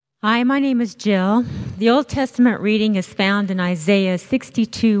Hi, my name is Jill. The Old Testament reading is found in Isaiah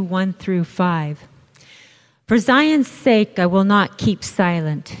 62, 1 through 5. For Zion's sake I will not keep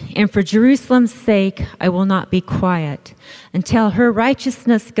silent, and for Jerusalem's sake I will not be quiet, until her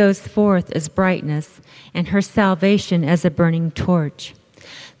righteousness goes forth as brightness, and her salvation as a burning torch.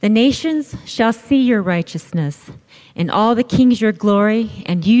 The nations shall see your righteousness, and all the kings your glory,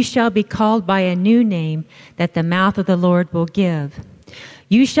 and you shall be called by a new name that the mouth of the Lord will give.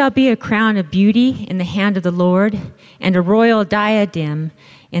 You shall be a crown of beauty in the hand of the Lord, and a royal diadem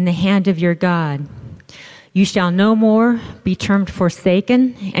in the hand of your God. You shall no more be termed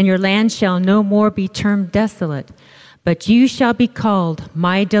forsaken, and your land shall no more be termed desolate, but you shall be called,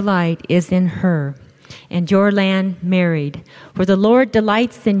 My delight is in her, and your land married. For the Lord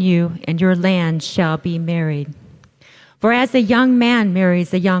delights in you, and your land shall be married. For as a young man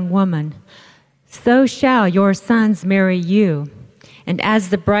marries a young woman, so shall your sons marry you. And as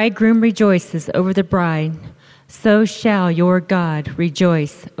the bridegroom rejoices over the bride, so shall your God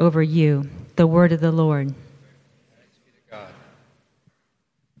rejoice over you. The word of the Lord. Thanks be to God.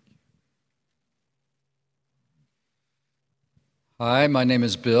 Hi, my name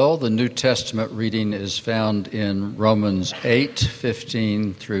is Bill. The New Testament reading is found in Romans 8,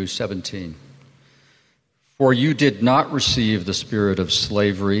 15 through 17. For you did not receive the spirit of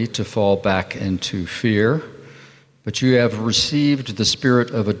slavery to fall back into fear, but you have received the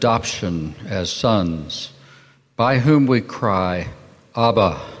spirit of adoption as sons, by whom we cry,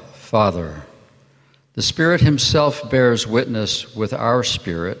 Abba, Father. The Spirit himself bears witness with our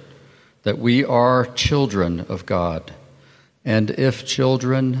spirit that we are children of God, and if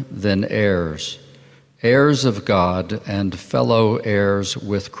children, then heirs, heirs of God and fellow heirs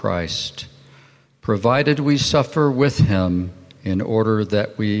with Christ, provided we suffer with him in order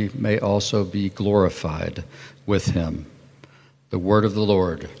that we may also be glorified with him. The word of the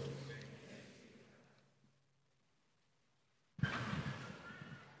Lord.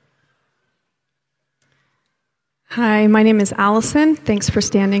 Hi, my name is Allison. Thanks for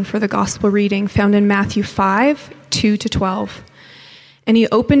standing for the gospel reading found in Matthew 5, 2 to 12. And he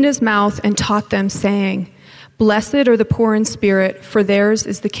opened his mouth and taught them, saying, Blessed are the poor in spirit, for theirs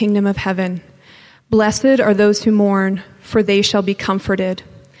is the kingdom of heaven. Blessed are those who mourn, for they shall be comforted.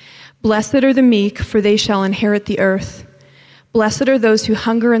 Blessed are the meek, for they shall inherit the earth. Blessed are those who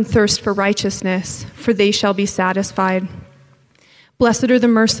hunger and thirst for righteousness, for they shall be satisfied. Blessed are the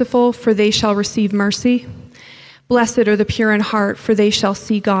merciful, for they shall receive mercy. Blessed are the pure in heart, for they shall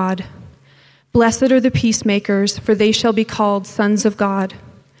see God. Blessed are the peacemakers, for they shall be called sons of God.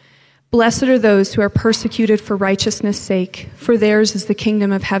 Blessed are those who are persecuted for righteousness' sake, for theirs is the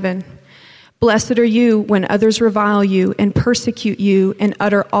kingdom of heaven. Blessed are you when others revile you and persecute you and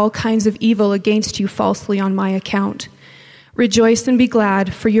utter all kinds of evil against you falsely on my account. Rejoice and be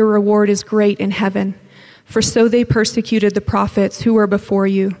glad, for your reward is great in heaven. For so they persecuted the prophets who were before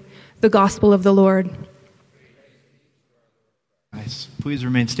you. The gospel of the Lord. Nice. Please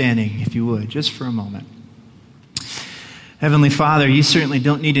remain standing, if you would, just for a moment. Heavenly Father, you certainly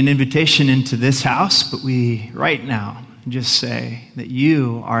don't need an invitation into this house, but we right now just say that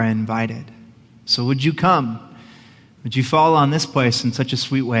you are invited. So would you come? Would you fall on this place in such a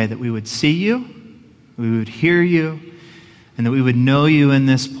sweet way that we would see you, we would hear you, and that we would know you in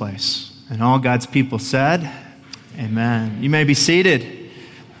this place? And all God's people said, Amen. You may be seated.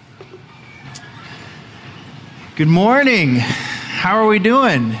 Good morning. How are we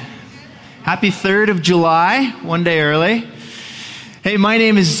doing? Happy 3rd of July, one day early. Hey, my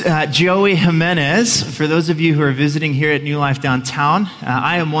name is Joey Jimenez. For those of you who are visiting here at New Life Downtown,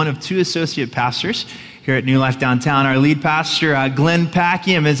 I am one of 2 associate pastors here at New Life Downtown. Our lead pastor, Glenn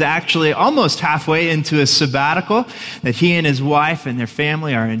Packiam, is actually almost halfway into a sabbatical that he and his wife and their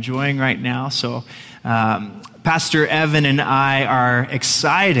family are enjoying right now. So Pastor Evan and I are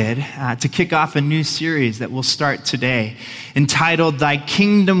excited to kick off a new series that will start today entitled Thy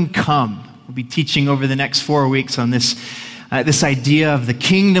Kingdom Come. We'll be teaching over the next 4 weeks on this idea of the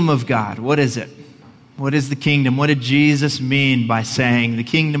kingdom of God. What is it? What is the kingdom? What did Jesus mean by saying the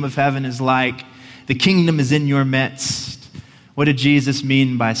kingdom of heaven is like, the kingdom is in your midst? What did Jesus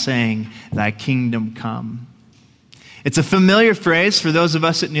mean by saying, Thy kingdom come? It's a familiar phrase for those of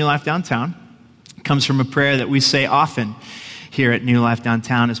us at New Life Downtown. It comes from a prayer that we say often here at New Life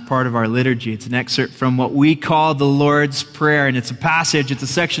Downtown as part of our liturgy. It's an excerpt from what we call the Lord's Prayer, and it's a passage, it's a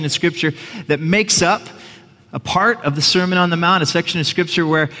section of Scripture that makes up a part of the Sermon on the Mount, a section of Scripture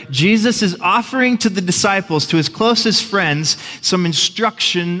where Jesus is offering to the disciples, to his closest friends, some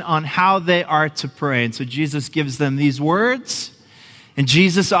instruction on how they are to pray. And so Jesus gives them these words, and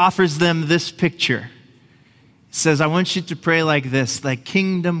Jesus offers them this picture. says, I want you to pray like this: thy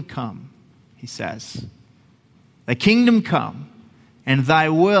kingdom come, he says. Thy kingdom come, and thy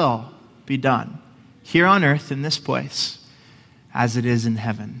will be done, here on earth in this place, as it is in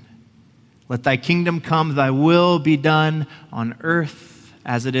heaven. Let thy kingdom come, thy will be done on earth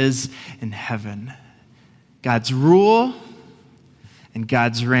as it is in heaven. God's rule and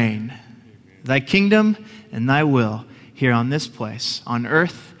God's reign. Thy kingdom and thy will here on this place, on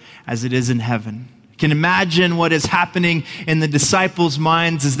earth as it is in heaven. You can imagine what is happening in the disciples'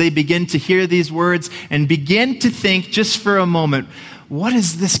 minds as they begin to hear these words and begin to think just for a moment, what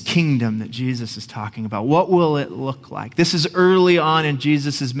is this kingdom that Jesus is talking about? What will it look like? This is early on in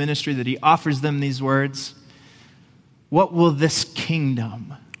Jesus' ministry that he offers them these words. What will this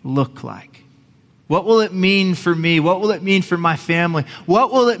kingdom look like? What will it mean for me? What will it mean for my family?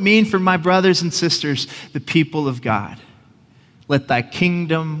 What will it mean for my brothers and sisters, the people of God? Let thy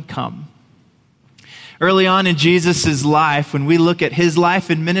kingdom come. Early on in Jesus' life, when we look at his life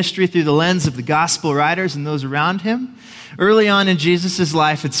and ministry through the lens of the gospel writers and those around him, early on in Jesus'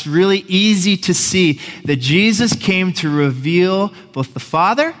 life, it's really easy to see that Jesus came to reveal both the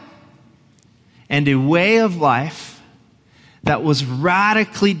Father and a way of life that was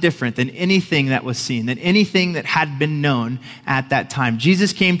radically different than anything that was seen, than anything that had been known at that time.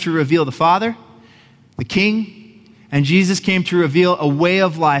 Jesus came to reveal the Father, the King, and Jesus came to reveal a way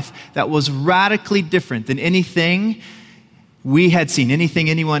of life that was radically different than anything we had seen, anything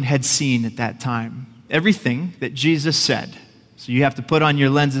anyone had seen at that time. Everything that Jesus said. So you have to put on your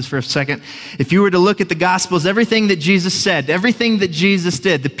lenses for a second. If you were to look at the Gospels, everything that Jesus said, everything that Jesus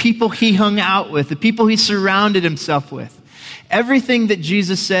did, the people he hung out with, the people he surrounded himself with, everything that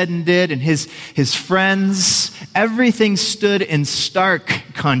Jesus said and did, and his friends, everything stood in stark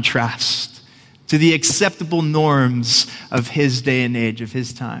contrast to the acceptable norms of his day and age, of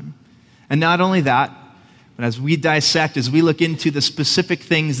his time. And not only that, but as we dissect, as we look into the specific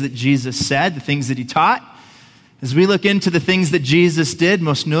things that Jesus said, the things that he taught, as we look into the things that Jesus did,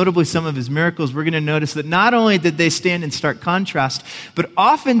 most notably some of his miracles, we're going to notice that not only did they stand in stark contrast, but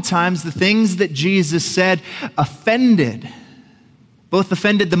oftentimes the things that Jesus said offended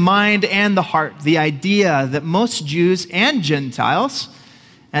the mind and the heart. The idea that most Jews and Gentiles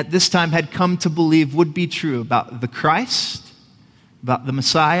at this time had come to believe would be true about the Christ, about the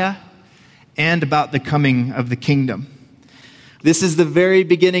Messiah, and about the coming of the kingdom. This is the very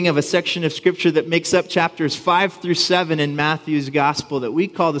beginning of a section of Scripture that makes up chapters 5 through 7 in Matthew's Gospel that we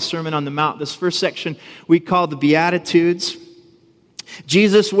call the Sermon on the Mount. This first section we call the Beatitudes.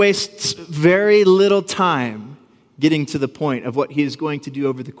 Jesus wastes very little time getting to the point of what he is going to do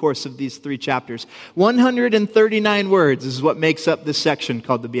over the course of these 3 chapters. 139 words is what makes up this section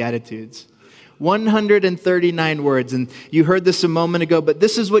called the Beatitudes. 139 words. And you heard this a moment ago, but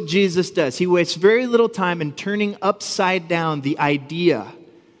this is what Jesus does. He wastes very little time in turning upside down the idea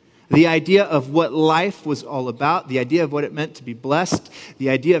of what life was all about, the idea of what it meant to be blessed,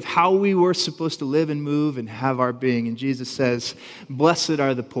 the idea of how we were supposed to live and move and have our being. And Jesus says, blessed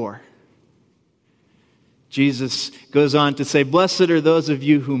are the poor. Jesus goes on to say, blessed are those of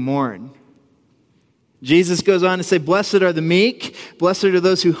you who mourn. Jesus goes on to say, blessed are the meek, blessed are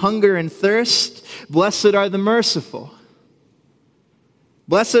those who hunger and thirst, blessed are the merciful.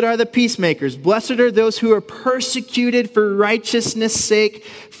 Blessed are the peacemakers, blessed are those who are persecuted for righteousness' sake,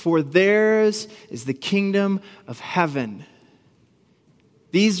 for theirs is the kingdom of heaven.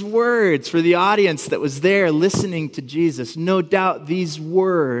 These words for the audience that was there listening to Jesus, no doubt these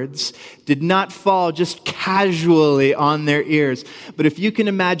words did not fall just casually on their ears. But if you can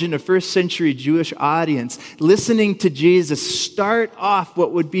imagine a first century Jewish audience listening to Jesus start off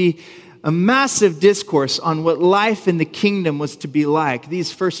what would be a massive discourse on what life in the kingdom was to be like,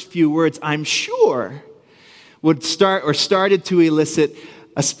 these first few words, I'm sure, started to elicit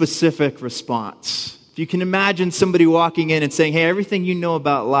a specific response. If you can imagine somebody walking in and saying, hey, everything you know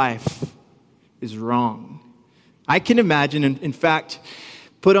about life is wrong. I can imagine, in fact,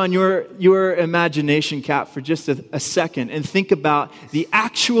 put on your imagination cap for just a second and think about the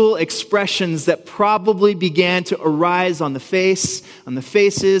actual expressions that probably began to arise on the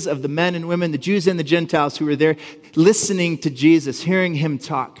faces of the men and women, the Jews and the Gentiles who were there listening to Jesus, hearing him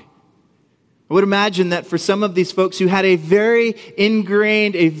talk. I would imagine that for some of these folks who had a very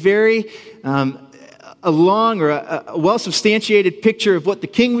ingrained, a long or a well-substantiated picture of what the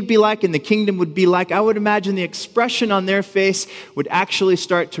king would be like and the kingdom would be like, I would imagine the expression on their face would actually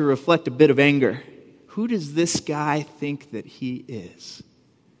start to reflect a bit of anger. Who does this guy think that he is?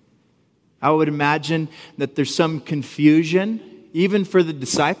 I would imagine that there's some confusion, even for the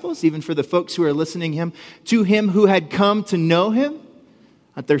disciples, even for the folks who are listening to him who had come to know him,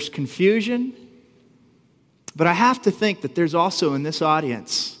 that there's confusion. But I have to think that there's also in this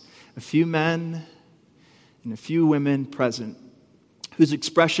audience a few men and a few women present whose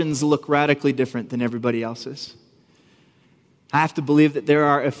expressions look radically different than everybody else's. I have to believe that there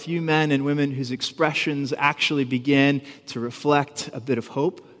are a few men and women whose expressions actually begin to reflect a bit of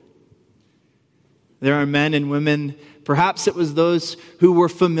hope. There are men and women, perhaps it was those who were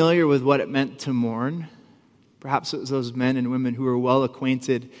familiar with what it meant to mourn. Perhaps it was those men and women who were well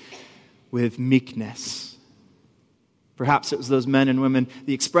acquainted with meekness. Perhaps it was those men and women,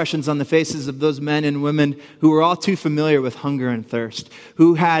 the expressions on the faces of those men and women who were all too familiar with hunger and thirst,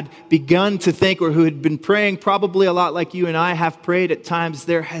 who had begun to think, or who had been praying probably a lot like you and I have prayed at times,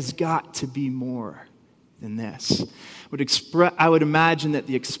 there has got to be more than this. I would imagine that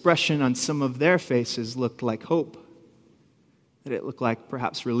the expression on some of their faces looked like hope, that it looked like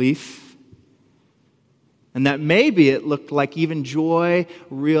perhaps relief, and that maybe it looked like even joy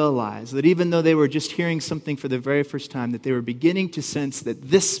realized, that even though they were just hearing something for the very first time, that they were beginning to sense that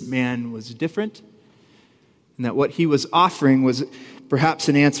this man was different, and that what he was offering was perhaps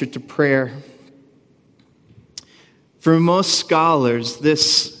an answer to prayer. For most scholars,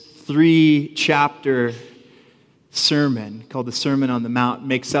 this 3-chapter sermon, called the Sermon on the Mount,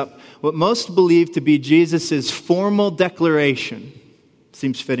 makes up what most believe to be Jesus' formal declaration.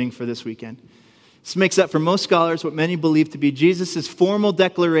 Seems fitting for this weekend. This makes up for most scholars what many believe to be Jesus' formal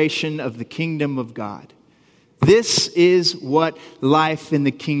declaration of the kingdom of God. This is what life in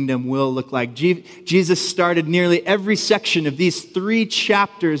the kingdom will look like. Jesus started nearly every section of these 3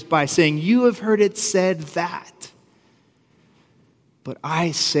 chapters by saying, "You have heard it said that, but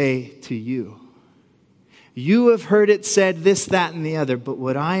I say to you." You have heard it said this, that, and the other, but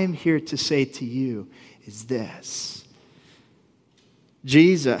what I am here to say to you is this.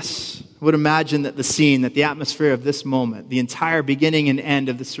 Jesus would imagine that the scene, that the atmosphere of this moment, the entire beginning and end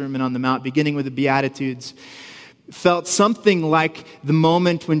of the Sermon on the Mount, beginning with the Beatitudes, felt something like the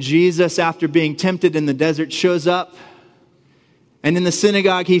moment when Jesus, after being tempted in the desert, shows up. And in the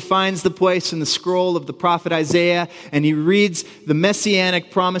synagogue, he finds the place in the scroll of the prophet Isaiah, and he reads the messianic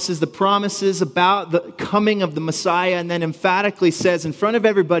promises, the promises about the coming of the Messiah, and then emphatically says, in front of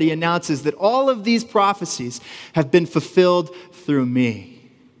everybody, announces that all of these prophecies have been fulfilled through me.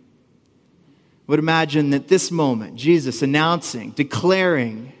 I would imagine that this moment, Jesus announcing,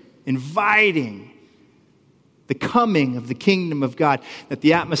 declaring, inviting the coming of the kingdom of God, that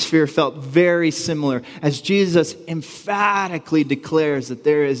the atmosphere felt very similar as Jesus emphatically declares that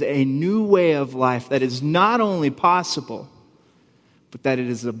there is a new way of life that is not only possible, but that it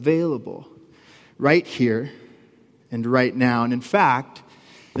is available right here and right now. And in fact,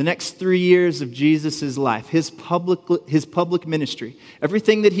 the next 3 years of Jesus' life, his public ministry,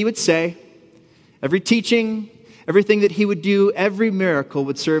 everything that he would say, every teaching, everything that he would do, every miracle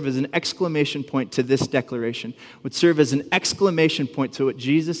would serve as an exclamation point to this declaration, would serve as an exclamation point to what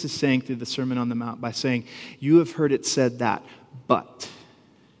Jesus is saying through the Sermon on the Mount by saying, "You have heard it said that, but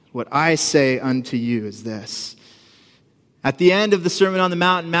what I say unto you is this." At the end of the Sermon on the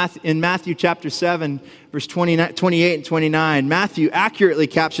Mount in Matthew chapter 7, verse 28 and 29, Matthew accurately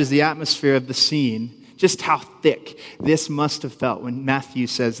captures the atmosphere of the scene, just how thick this must have felt when Matthew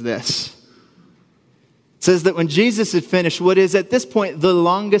says this. It says that when Jesus had finished what is at this point the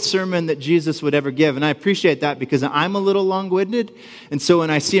longest sermon that Jesus would ever give. And I appreciate that because I'm a little long-winded. And so when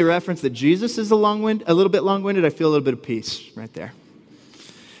I see a reference that Jesus is a little bit long-winded, I feel a little bit of peace right there.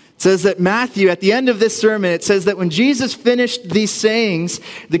 It says that Matthew, at the end of this sermon, it says that when Jesus finished these sayings,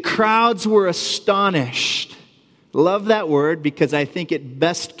 the crowds were astonished. Love that word because I think it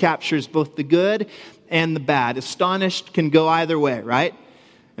best captures both the good and the bad. Astonished can go either way, right?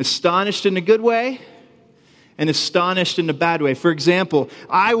 Astonished in a good way, and astonished in a bad way. For example,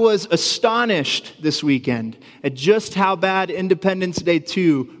 I was astonished this weekend at just how bad Independence Day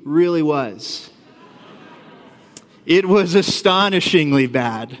 2 really was. It was astonishingly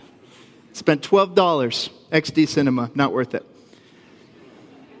bad. Spent $12, XD Cinema, not worth it.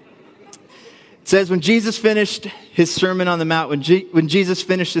 It says when Jesus finished his Sermon on the Mount, when Jesus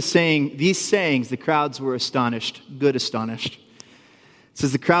finished these sayings, the crowds were astonished, good astonished. It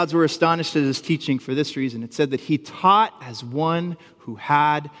says the crowds were astonished at his teaching for this reason. It said that he taught as one who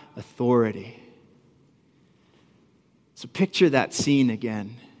had authority. So picture that scene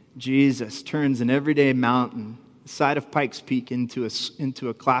again. Jesus turns an everyday mountain, the side of Pikes Peak, into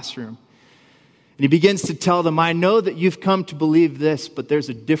a classroom. And he begins to tell them, I know that you've come to believe this, but there's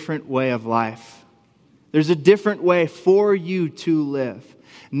a different way of life. There's a different way for you to live.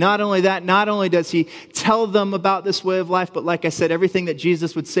 Not only that, not only does he tell them about this way of life, but like I said, everything that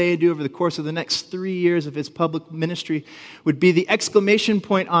Jesus would say and do over the course of the next 3 years of his public ministry would be the exclamation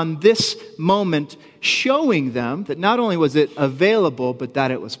point on this moment, showing them that not only was it available, but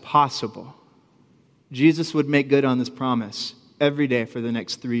that it was possible. Jesus would make good on this promise every day for the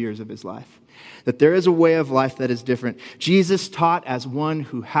next 3 years of his life. That there is a way of life that is different. Jesus taught as one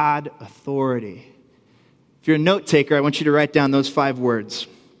who had authority. If you're a note taker, I want you to write down those 5 words.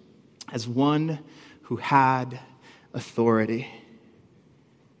 As one who had authority.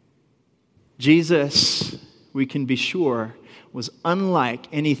 Jesus, we can be sure, was unlike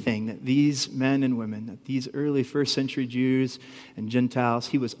anything that these men and women, that these early first century Jews and Gentiles,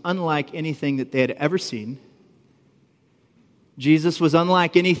 he was unlike anything that they had ever seen. Jesus was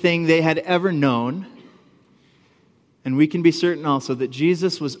unlike anything they had ever known. And we can be certain also that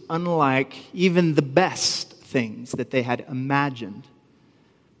Jesus was unlike even the best things that they had imagined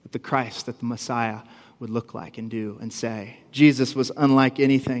that the Christ, that the Messiah would look like and do and say. Jesus was unlike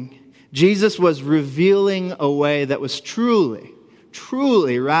anything. Jesus was revealing a way that was truly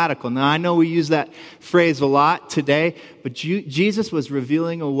radical. Now, I know we use that phrase a lot today, but Jesus was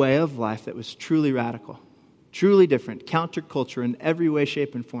revealing a way of life that was truly radical, truly different, counterculture in every way,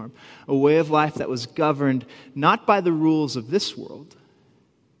 shape, and form. A way of life that was governed not by the rules of this world,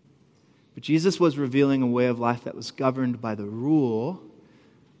 but Jesus was revealing a way of life that was governed by the rule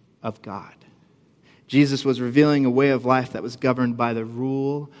of God. Jesus was revealing a way of life that was governed by the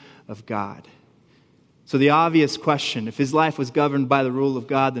rule of God. So the obvious question, if his life was governed by the rule of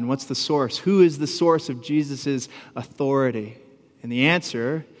God, then what's the source? Who is the source of Jesus' authority? And the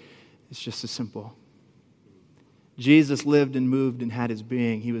answer is just as simple. Jesus lived and moved and had his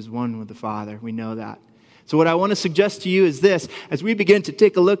being. He was one with the Father. We know that. So what I want to suggest to you is this, as we begin to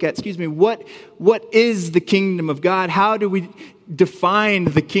take a look at, what is the kingdom of God? How do we define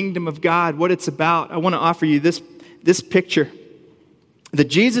the kingdom of God, what it's about? I want to offer you this picture, that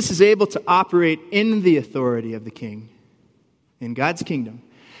Jesus is able to operate in the authority of the king, in God's kingdom.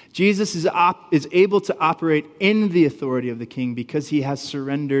 Jesus is able to operate in the authority of the king because he has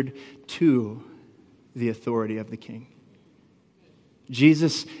surrendered to the authority of the king.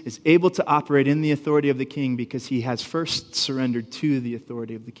 Jesus is able to operate in the authority of the king because he has first surrendered to the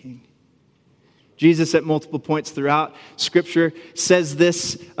authority of the king. Jesus, at multiple points throughout Scripture, says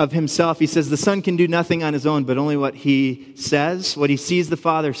this of himself. He says, the Son can do nothing on his own, but only what he says, what he sees the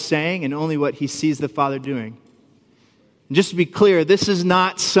Father saying, and only what he sees the Father doing. And just to be clear, this is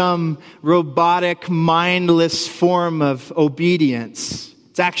not some robotic, mindless form of obedience.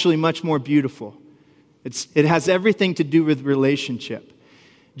 It's actually much more beautiful. It has everything to do with relationship.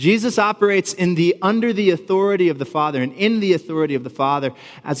 Jesus operates under the authority of the Father and in the authority of the Father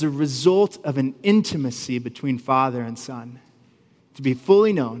as a result of an intimacy between Father and Son. To be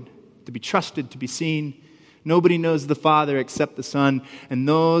fully known, to be trusted, to be seen. Nobody knows the Father except the Son and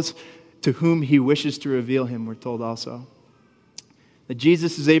those to whom he wishes to reveal him, we're told also. That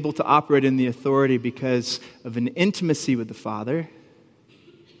Jesus is able to operate in the authority because of an intimacy with the Father,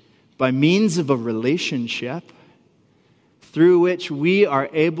 by means of a relationship through which we are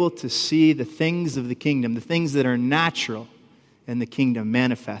able to see the things of the kingdom, the things that are natural in the kingdom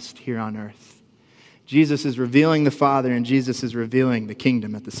manifest here on earth. Jesus is revealing the Father and Jesus is revealing the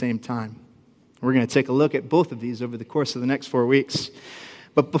kingdom at the same time. We're going to take a look at both of these over the course of the next 4 weeks.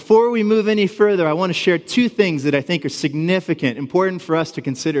 But before we move any further, I want to share 2 things that I think are significant, important for us to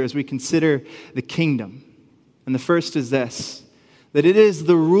consider as we consider the kingdom. And the first is this, that it is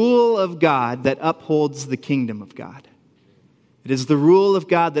the rule of God that upholds the kingdom of God. It is the rule of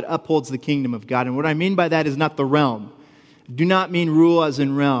God that upholds the kingdom of God. And what I mean by that is not the realm. I do not mean rule as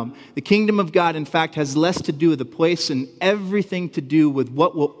in realm. The kingdom of God, in fact, has less to do with the place and everything to do with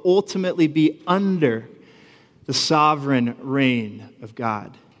what will ultimately be under the sovereign reign of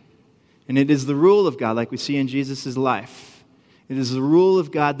God. And it is the rule of God, like we see in Jesus' life. It is the rule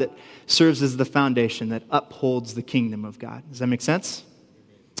of God that serves as the foundation that upholds the kingdom of God. Does that make sense?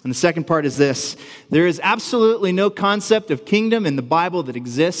 And the second part is this. There is absolutely no concept of kingdom in the Bible that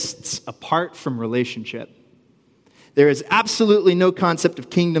exists apart from relationship. There is absolutely no concept of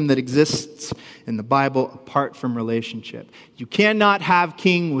kingdom that exists in the Bible apart from relationship. You cannot have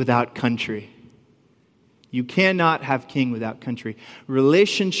king without country. You cannot have king without country.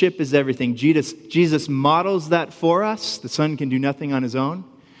 Relationship is everything. Jesus models that for us. The Son can do nothing on his own.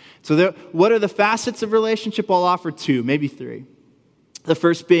 So what are the facets of relationship? I'll offer 2, maybe 3. The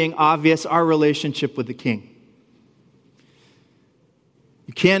first being obvious, our relationship with the King.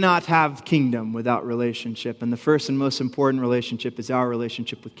 You cannot have kingdom without relationship. And the first and most important relationship is our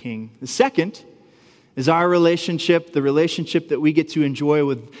relationship with King. The second Is our relationship the relationship that we get to enjoy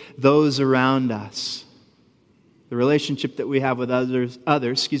with those around us? The relationship that we have with others.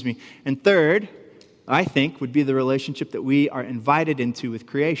 And third, I think, would be the relationship that we are invited into with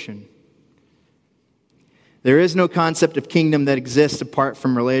creation. There is no concept of kingdom that exists apart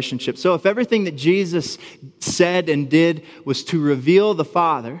from relationship. So if everything that Jesus said and did was to reveal the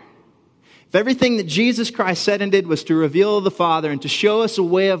Father, if everything that Jesus Christ said and did was to reveal the Father and to show us a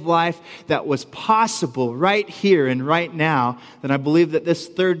way of life that was possible right here and right now, then I believe that this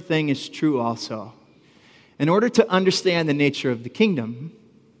third thing is true also. In order to understand the nature of the kingdom,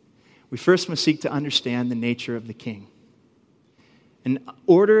 we first must seek to understand the nature of the King. In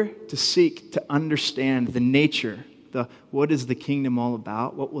order to seek to understand the nature, what is the kingdom all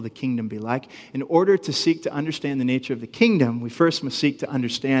about? What will the kingdom be like? In order to seek to understand the nature of the kingdom, we first must seek to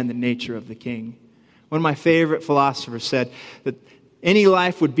understand the nature of the King. One of my favorite philosophers said that any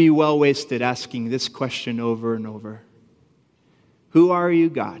life would be well wasted asking this question over and over. Who are you,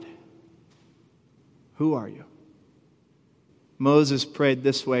 God? Who are you? Moses prayed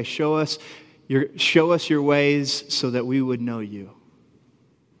this way, show us your ways so that we would know you.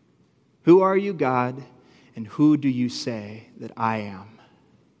 Who are you, God, and who do you say that I am?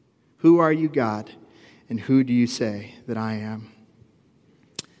 Who are you, God, and who do you say that I am?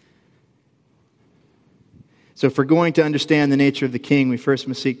 So if we're going to understand the nature of the King, we first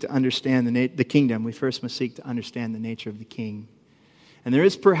must seek to understand the kingdom. We first must seek to understand the nature of the King. And there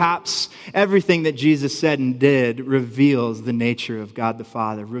is perhaps everything that Jesus said and did reveals the nature of God the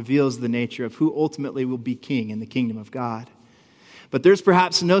Father, reveals the nature of who ultimately will be king in the kingdom of God. But there's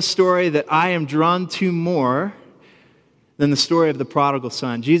perhaps no story that I am drawn to more than the story of the prodigal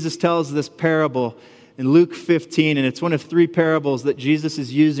son. Jesus tells this parable in Luke 15, and it's one of 3 parables that Jesus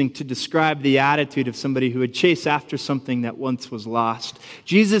is using to describe the attitude of somebody who would chase after something that once was lost.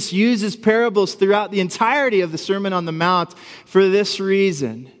 Jesus uses parables throughout the entirety of the Sermon on the Mount for this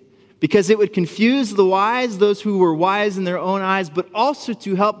reason, because it would confuse the wise, those who were wise in their own eyes, but also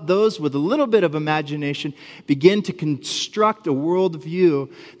to help those with a little bit of imagination begin to construct a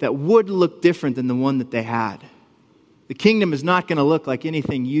worldview that would look different than the one that they had. The kingdom is not going to look like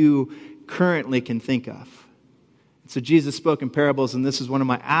anything you currently can think of. So Jesus spoke in parables, and this is one of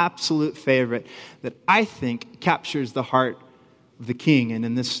my absolute favorite that I think captures the heart of the King, and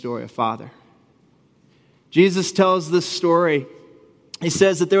in this story, a father. Jesus tells this story. He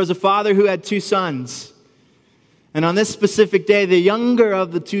says that there was a father who had 2 sons. And on this specific day, the younger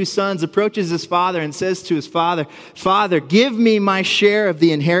of the 2 sons approaches his father and says to his father, "Father, give me my share of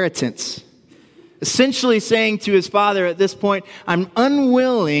the inheritance." Essentially saying to his father at this point, I'm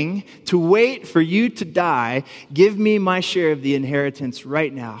unwilling to wait for you to die. Give me my share of the inheritance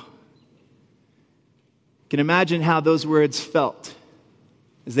right now. You can imagine how those words felt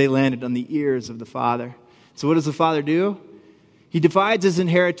as they landed on the ears of the father. So what does the father do? He divides his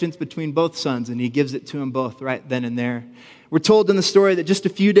inheritance between both sons, and he gives it to them both right then and there. We're told in the story that just a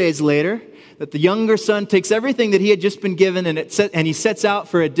few days later, that the younger son takes everything that he had just been given and he sets out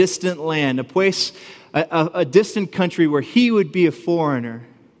for a distant land, a place, a distant country where he would be a foreigner.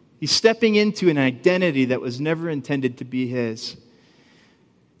 He's stepping into an identity that was never intended to be his.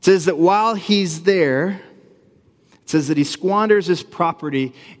 It says that while he's there, it says that he squanders his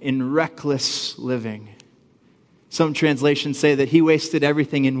property in reckless living. Some translations say that he wasted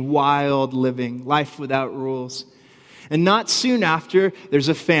everything in wild living, life without rules. And not soon after, there's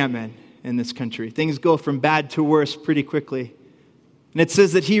a famine in this country. Things go from bad to worse pretty quickly. And it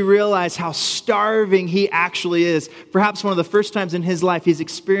says that he realized how starving he actually is. Perhaps one of the first times in his life he's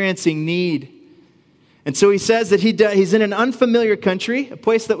experiencing need. And so he says that he's in an unfamiliar country, a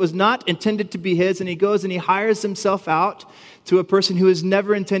place that was not intended to be his, and he goes and he hires himself out to a person who is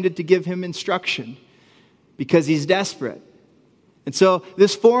never intended to give him instruction because he's desperate. And so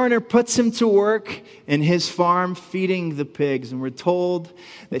this foreigner puts him to work in his farm feeding the pigs. And we're told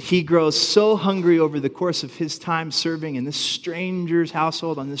that he grows so hungry over the course of his time serving in this stranger's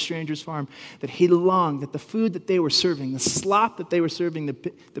household, on this stranger's farm, that he longed that the food that they were serving, the slop that they were serving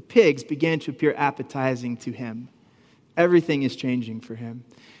the pigs, began to appear appetizing to him. Everything is changing for him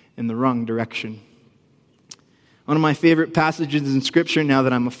in the wrong direction. One of my favorite passages in Scripture, now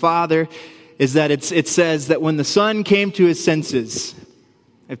that I'm a father, is that it says that when the son came to his senses,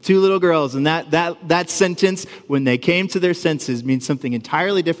 I have 2 little girls, and that sentence, when they came to their senses, means something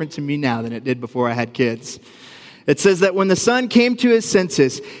entirely different to me now than it did before I had kids. It says that when the son came to his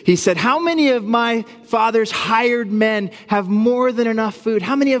senses, he said, how many of my father's hired men have more than enough food?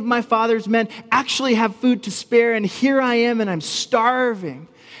 How many of my father's men actually have food to spare? And here I am, and I'm starving.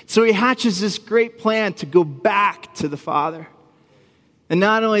 So he hatches this great plan to go back to the father. And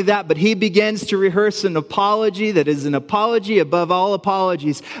not only that, but he begins to rehearse an apology that is an apology above all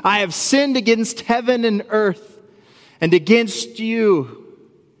apologies. I have sinned against heaven and earth and against you,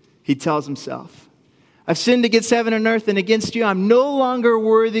 he tells himself. I've sinned against heaven and earth and against you. I'm no longer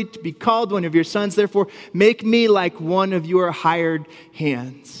worthy to be called one of your sons. Therefore, make me like one of your hired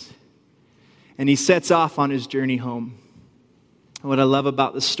hands. And he sets off on his journey home. What I love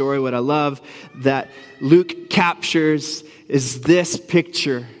about the story, what I love that Luke captures is this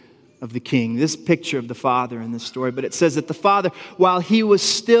picture of the king, this picture of the father in this story. But it says that the father, while he was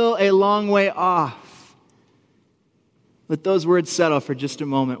still a long way off, let those words settle for just a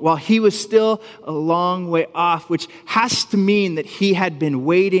moment. While he was still a long way off, which has to mean that he had been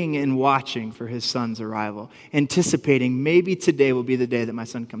waiting and watching for his son's arrival, anticipating maybe today will be the day that my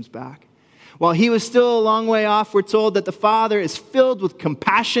son comes back. While he was still a long way off, we're told that the father is filled with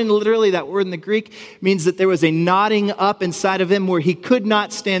compassion. Literally, that word in the Greek means that there was a nodding up inside of him where he could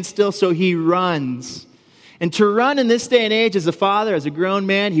not stand still, so he runs. And to run in this day and age as a father, as a grown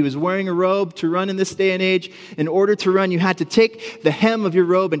man, he was wearing a robe. To run in this day and age, in order to run, you had to take the hem of your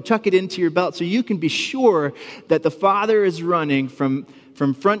robe and tuck it into your belt so you can be sure that the father is running from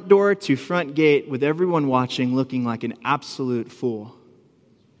front door to front gate with everyone watching, looking like an absolute fool.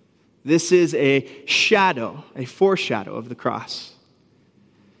 This is a shadow, a foreshadow of the cross.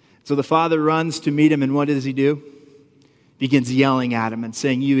 So the father runs to meet him, and what does he do? Begins yelling at him and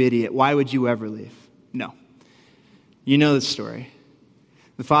saying, "You idiot, why would you ever leave?" No. You know the story.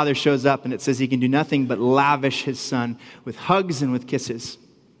 The father shows up, and it says he can do nothing but lavish his son with hugs and with kisses.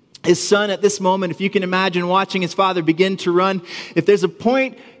 His son at this moment, if you can imagine watching his father begin to run, if there's a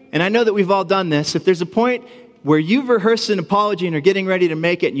point, and I know that we've all done this, if there's a point where you've rehearsed an apology and are getting ready to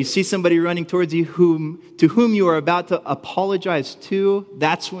make it, and you see somebody running towards you to whom you are about to apologize to,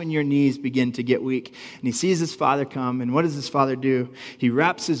 that's when your knees begin to get weak. And he sees his father come, and what does his father do? He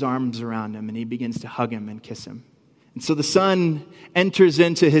wraps his arms around him, and he begins to hug him and kiss him. And so the son enters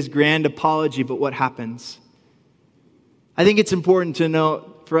into his grand apology, but what happens? I think it's important to know,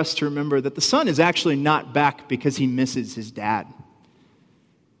 for us to remember, that the son is actually not back because he misses his dad.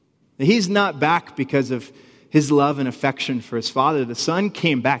 He's not back because of his love and affection for his father. The son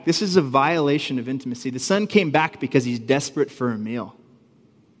came back. This is a violation of intimacy. The son came back because he's desperate for a meal.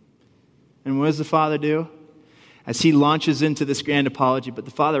 And what does the father do? As he launches into this grand apology, but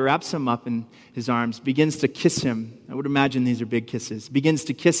the father wraps him up in his arms, begins to kiss him. I would imagine these are big kisses. Begins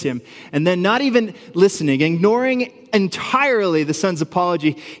to kiss him. And then not even listening, ignoring entirely the son's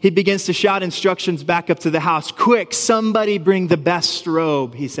apology, he begins to shout instructions back up to the house. "Quick, somebody bring the best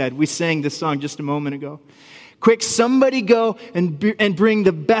robe," he said. We sang this song just a moment ago. "Quick, somebody go and bring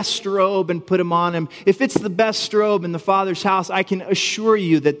the best robe and put him on him." If it's the best robe in the father's house, I can assure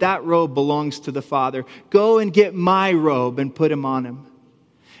you that that robe belongs to the father. Go and get my robe and put him on him.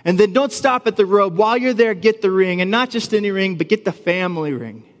 And then don't stop at the robe. While you're there, get the ring. And not just any ring, but get the family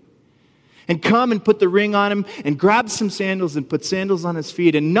ring. And come and put the ring on him and grab some sandals and put sandals on his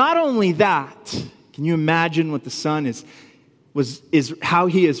feet. And not only that, can you imagine what the son is how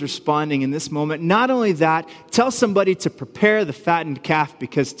he is responding in this moment? Not only that, tell somebody to prepare the fattened calf,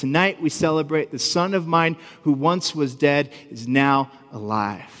 because tonight we celebrate the son of mine who once was dead is now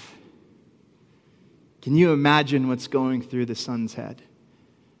alive. Can you imagine what's going through the son's head?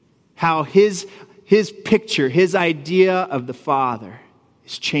 How his picture, his idea of the father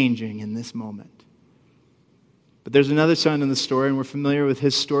is changing in this moment. But there's another son in the story, and we're familiar with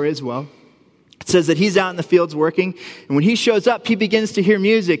his story as well. It says that he's out in the fields working, and when he shows up, he begins to hear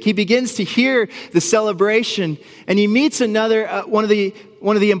music. He begins to hear the celebration, and he meets another one of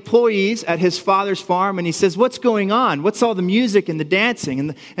the employees at his father's farm, and he says, "What's going on? What's all the music and the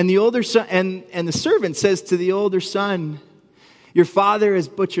dancing?" And the older son and the servant says to the older son, "Your father has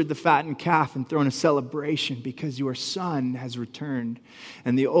butchered the fattened calf and thrown a celebration because your son has returned."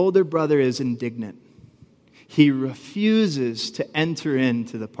 And the older brother is indignant. He refuses to enter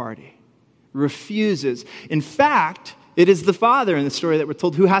into the party. Refuses. In fact, it is the father in the story that we're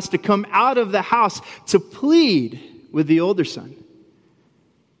told who has to come out of the house to plead with the older son.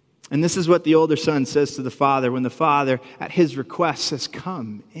 And this is what the older son says to the father when the father, at his request, says,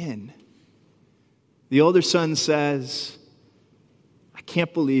 "Come in." The older son says, "I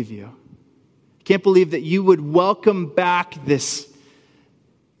can't believe you. I can't believe that you would welcome back this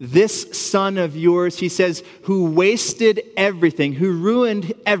son of yours," he says, "who wasted everything, who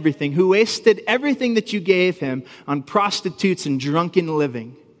ruined everything, who wasted everything that you gave him on prostitutes and drunken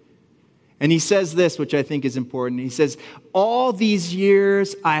living." And he says this, which I think is important. He says, "All these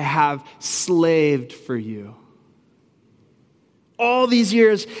years I have slaved for you. All these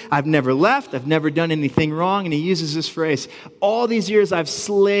years, I've never left. I've never done anything wrong. And he uses this phrase, all these years I've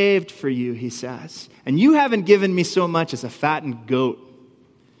slaved for you, he says. And you haven't given me so much as a fattened goat.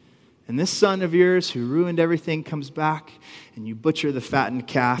 And this son of yours who ruined everything comes back, and you butcher the fattened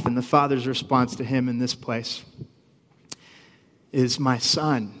calf. And the father's response to him in this place is, my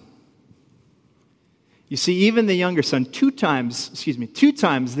son. You see, even the younger son, two times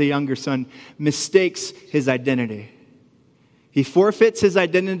the younger son mistakes his identity. He forfeits his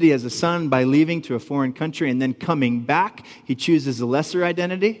identity as a son by leaving to a foreign country, and then coming back, he chooses a lesser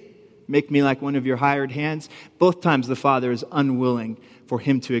identity. Make me like one of your hired hands. Both times the father is unwilling for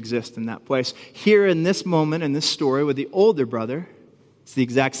him to exist in that place. Here in this moment, in this story with the older brother, it's the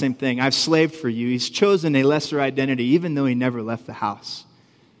exact same thing. I've slaved for you. He's chosen a lesser identity, even though he never left the house.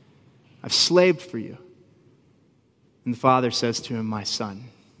 I've slaved for you. And the father says to him, my son.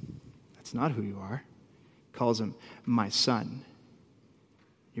 That's not who you are. He calls him my son.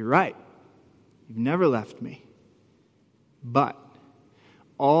 You're right. You've never left me. But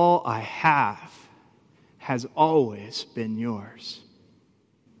all I have has always been yours.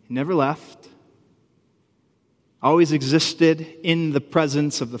 He never left. Always existed in the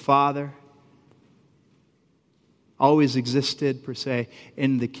presence of the Father. Always existed, per se,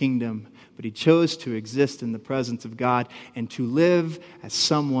 in the kingdom. But he chose to exist in the presence of God and to live as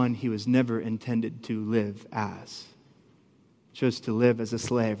someone he was never intended to live as. He chose to live as a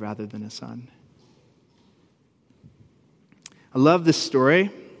slave rather than a son. I love this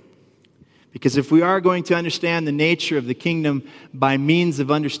story because if we are going to understand the nature of the kingdom by means of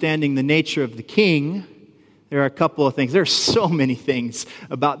understanding the nature of the king, there are a couple of things. There are so many things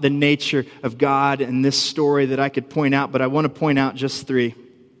about the nature of God in this story that I could point out, but I want to point out just three.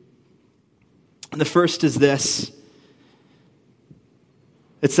 The first is this.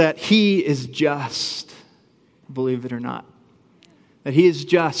 It's that he is just, believe it or not. That he is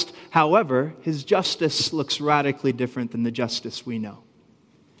just. However, his justice looks radically different than the justice we know.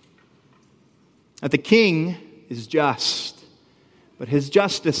 That the king is just, but his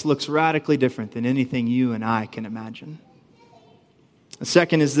justice looks radically different than anything you and I can imagine. The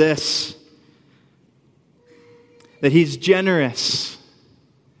second is this. That he's generous.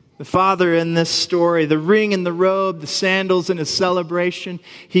 The father in this story, the ring and the robe, the sandals in his celebration,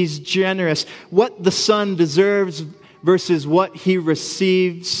 he's generous. What the son deserves versus what he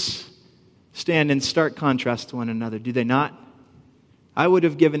receives stand in stark contrast to one another, do they not? I would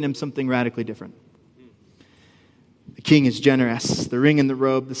have given him something radically different. The king is generous. The ring and the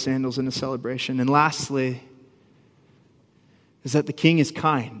robe, the sandals in the celebration. And lastly, is that the king is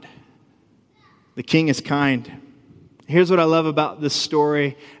kind. The king is kind. Here's what I love about this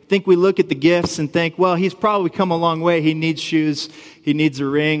story. I think we look at the gifts and think, well, he's probably come a long way. He needs shoes. He needs a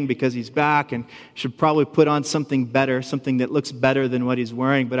ring because he's back and should probably put on something better, something that looks better than what he's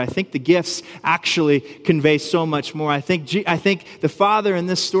wearing. But I think the gifts actually convey so much more. I think the father in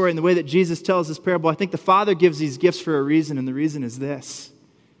this story and the way that Jesus tells this parable, I think the father gives these gifts for a reason, and the reason is this.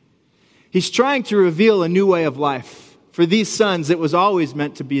 He's trying to reveal a new way of life. For these sons, it was always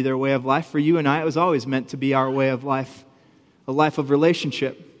meant to be their way of life. For you and I, it was always meant to be our way of life. A life of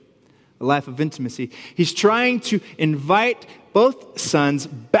relationship. A life of intimacy. He's trying to invite both sons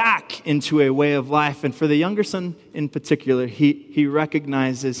back into a way of life. And for the younger son in particular, he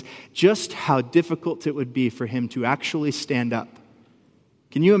recognizes just how difficult it would be for him to actually stand up.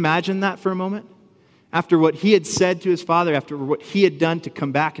 Can you imagine that for a moment? After what he had said to his father, after what he had done to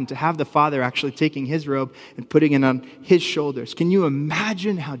come back and to have the father actually taking his robe and putting it on his shoulders. Can you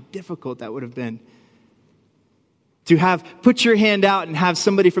imagine how difficult that would have been? To have put your hand out and have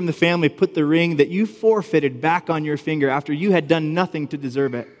somebody from the family put the ring that you forfeited back on your finger after you had done nothing to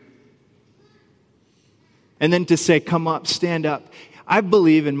deserve it. And then to say, come up, stand up. I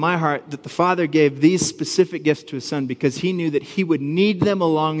believe in my heart that the father gave these specific gifts to his son because he knew that he would need them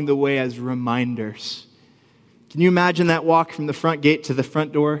along the way as reminders. Can you imagine that walk from the front gate to the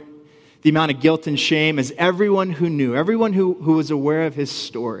front door? The amount of guilt and shame as everyone who knew, everyone who was aware of his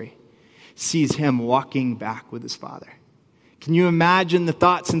story, sees him walking back with his father. Can you imagine the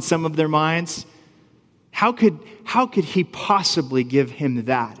thoughts in some of their minds? How could he possibly give him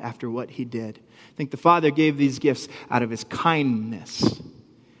that after what he did? I think the father gave these gifts out of his kindness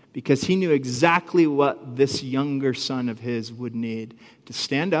because he knew exactly what this younger son of his would need to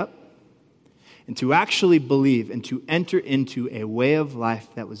stand up and to actually believe and to enter into a way of life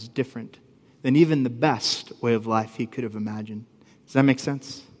that was different than even the best way of life he could have imagined. Does that make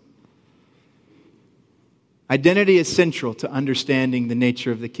sense? Identity is central to understanding the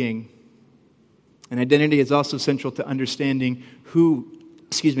nature of the king. And identity is also central to understanding who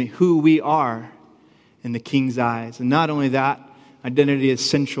we are in the king's eyes. And not only that, Identity is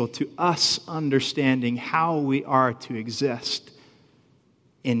central to us understanding how we are to exist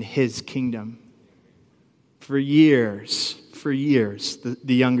in His kingdom. For years,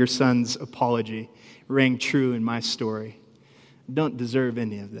 the younger son's apology rang true in my story. I don't deserve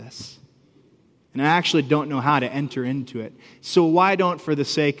any of this. And I actually don't know how to enter into it. So why don't, for the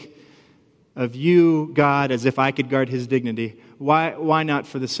sake of you, God, as if I could guard His dignity, why not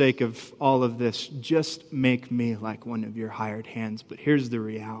for the sake of all of this, just make me like one of your hired hands? But here's the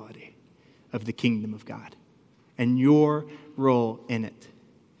reality of the kingdom of God and your role in it.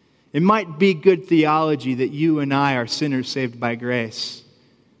 It might be good theology that you and I are sinners saved by grace.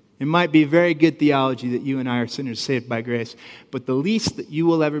 It might be very good theology that you and I are sinners saved by grace. But the least that you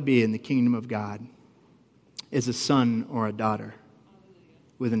will ever be in the kingdom of God is a son or a daughter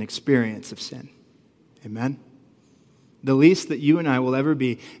with an experience of sin. Amen? The least that you and I will ever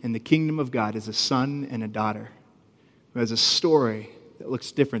be in the kingdom of God is a son and a daughter who has a story that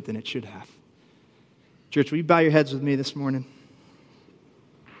looks different than it should have. Church, will you bow your heads with me this morning?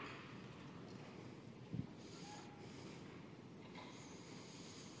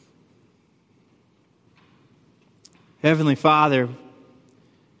 Heavenly Father,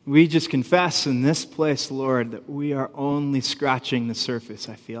 we just confess in this place, Lord, that we are only scratching the surface,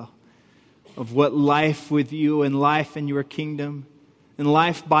 I feel, of what life with you and life in your kingdom and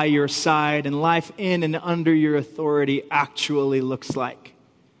life by your side and life in and under your authority actually looks like.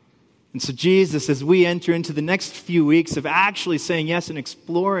 And so, Jesus, as we enter into the next few weeks of actually saying yes and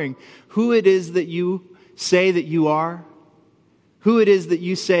exploring who it is that you say that you are, who it is that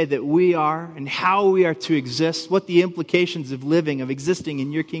you say that we are, and how we are to exist, what the implications of living, of existing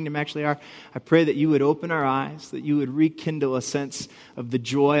in your kingdom actually are, I pray that you would open our eyes, that you would rekindle a sense of the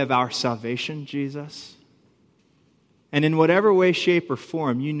joy of our salvation, Jesus. And in whatever way, shape, or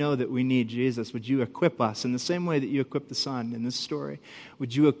form you know that we need Jesus, would you equip us in the same way that you equipped the son in this story?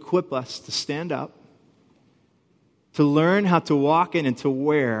 Would you equip us to stand up, to learn how to walk in and to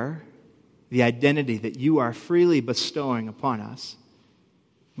wear the identity that you are freely bestowing upon us?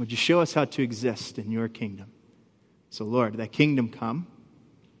 Would you show us how to exist in your kingdom? So, Lord, thy kingdom come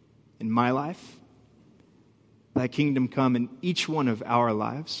in my life. Thy kingdom come in each one of our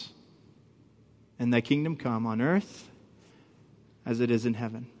lives. And thy kingdom come on earth as it is in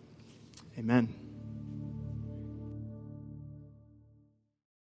heaven. Amen.